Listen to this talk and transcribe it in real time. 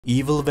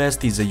Evil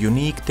West is a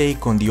unique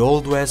take on the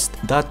Old West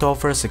that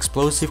offers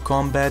explosive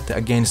combat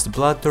against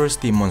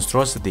bloodthirsty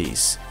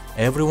monstrosities.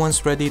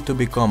 Everyone's ready to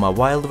become a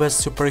Wild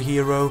West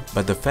superhero,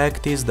 but the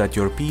fact is that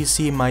your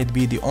PC might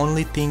be the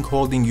only thing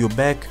holding you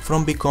back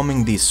from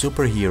becoming this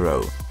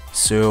superhero.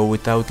 So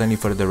without any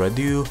further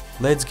ado,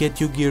 let's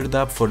get you geared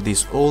up for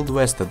this Old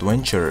West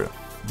adventure.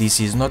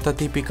 This is not a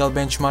typical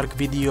benchmark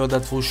video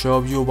that will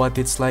show you what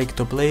it's like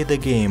to play the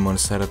game on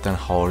certain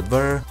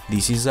hardware.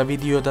 This is a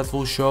video that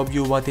will show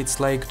you what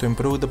it's like to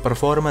improve the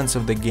performance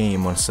of the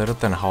game on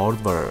certain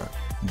hardware.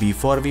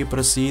 Before we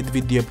proceed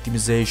with the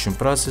optimization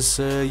process,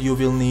 you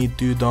will need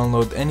to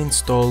download and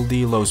install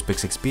the Low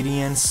Specs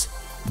Experience.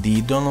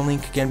 The download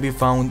link can be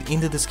found in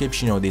the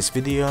description of this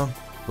video.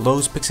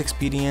 Low Specs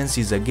Experience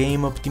is a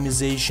game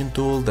optimization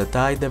tool that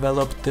I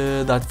developed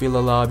that will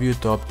allow you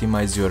to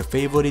optimize your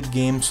favorite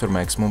games for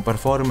maximum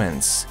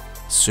performance.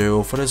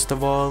 So first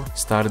of all,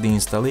 start the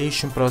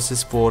installation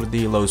process for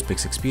the Low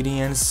Specs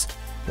Experience.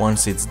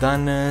 Once it's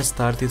done,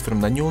 start it from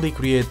the newly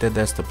created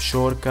desktop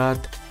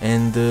shortcut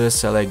and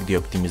select the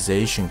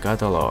optimization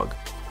catalog.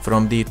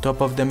 From the top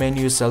of the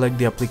menu, select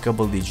the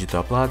applicable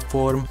digital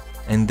platform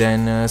and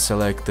then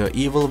select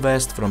Evil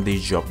West from the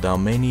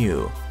drop-down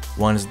menu.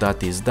 Once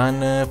that is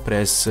done,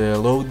 press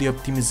load the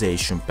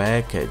optimization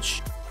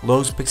package.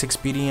 Low Specs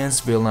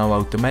Experience will now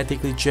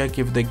automatically check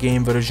if the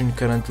game version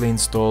currently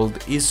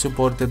installed is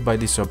supported by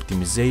this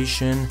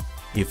optimization.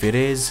 If it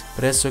is,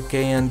 press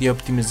OK and the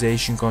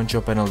optimization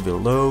control panel will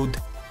load.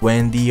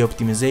 When the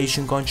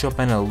optimization control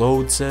panel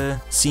loads,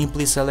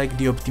 simply select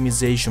the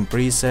optimization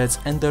presets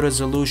and the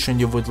resolution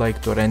you would like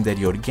to render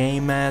your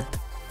game at.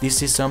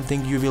 This is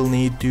something you will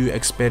need to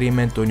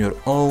experiment on your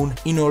own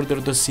in order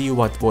to see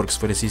what works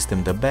for the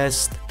system the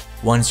best.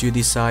 Once you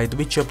decide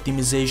which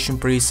optimization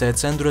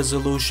presets and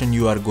resolution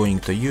you are going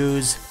to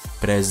use,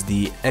 press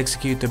the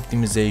Execute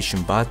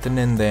Optimization button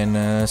and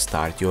then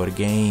start your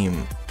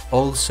game.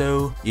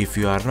 Also, if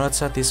you are not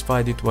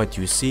satisfied with what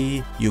you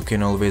see, you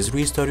can always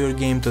restore your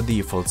game to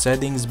default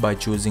settings by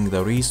choosing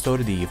the Restore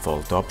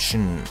Default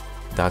option.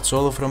 That's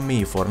all from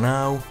me for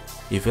now.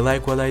 If you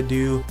like what I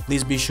do,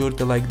 please be sure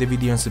to like the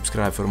video and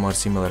subscribe for more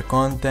similar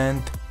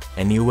content.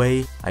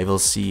 Anyway, I will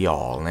see you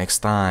all next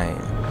time.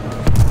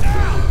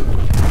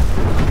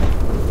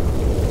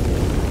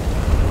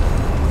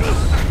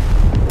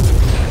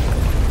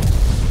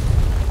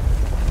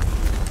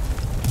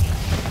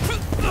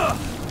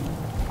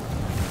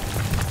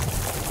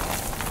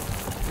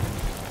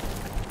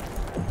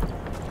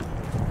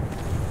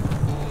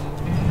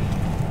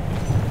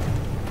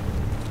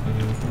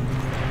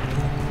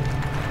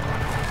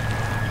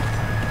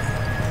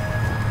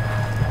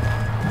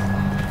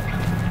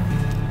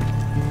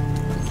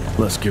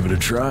 Let's give it a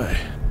try.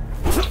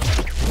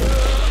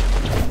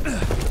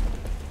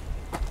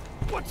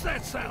 What's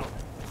that sound?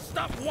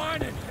 Stop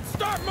whining and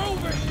start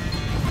moving!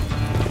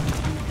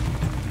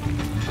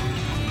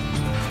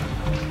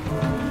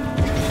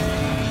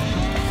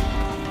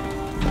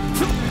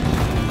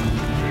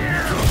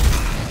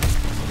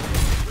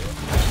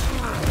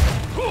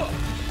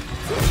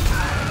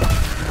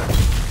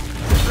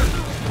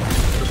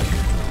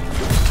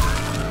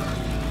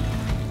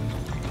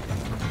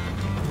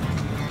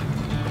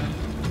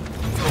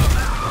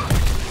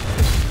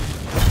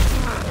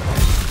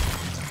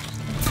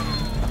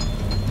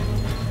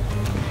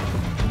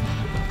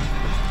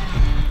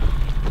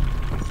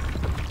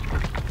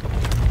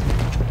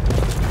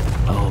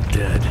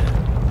 Dead.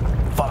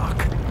 Fuck.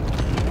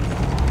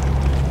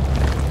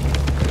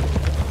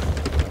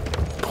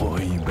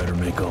 Boy, you better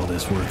make all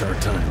this worth our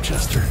time,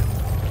 Chester.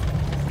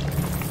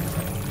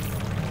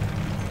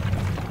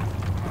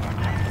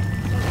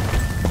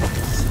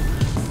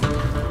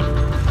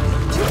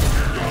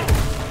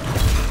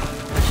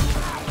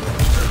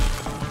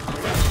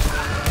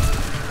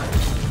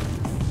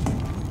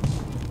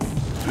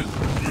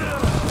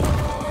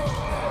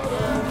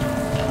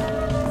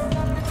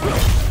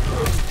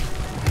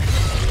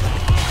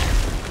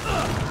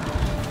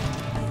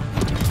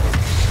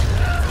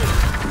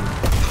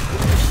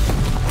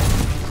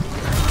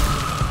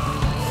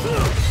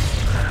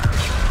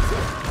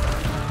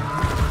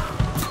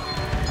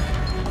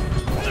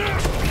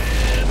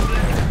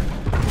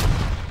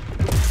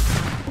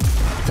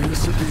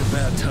 This would be a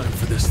bad time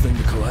for this thing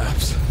to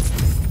collapse.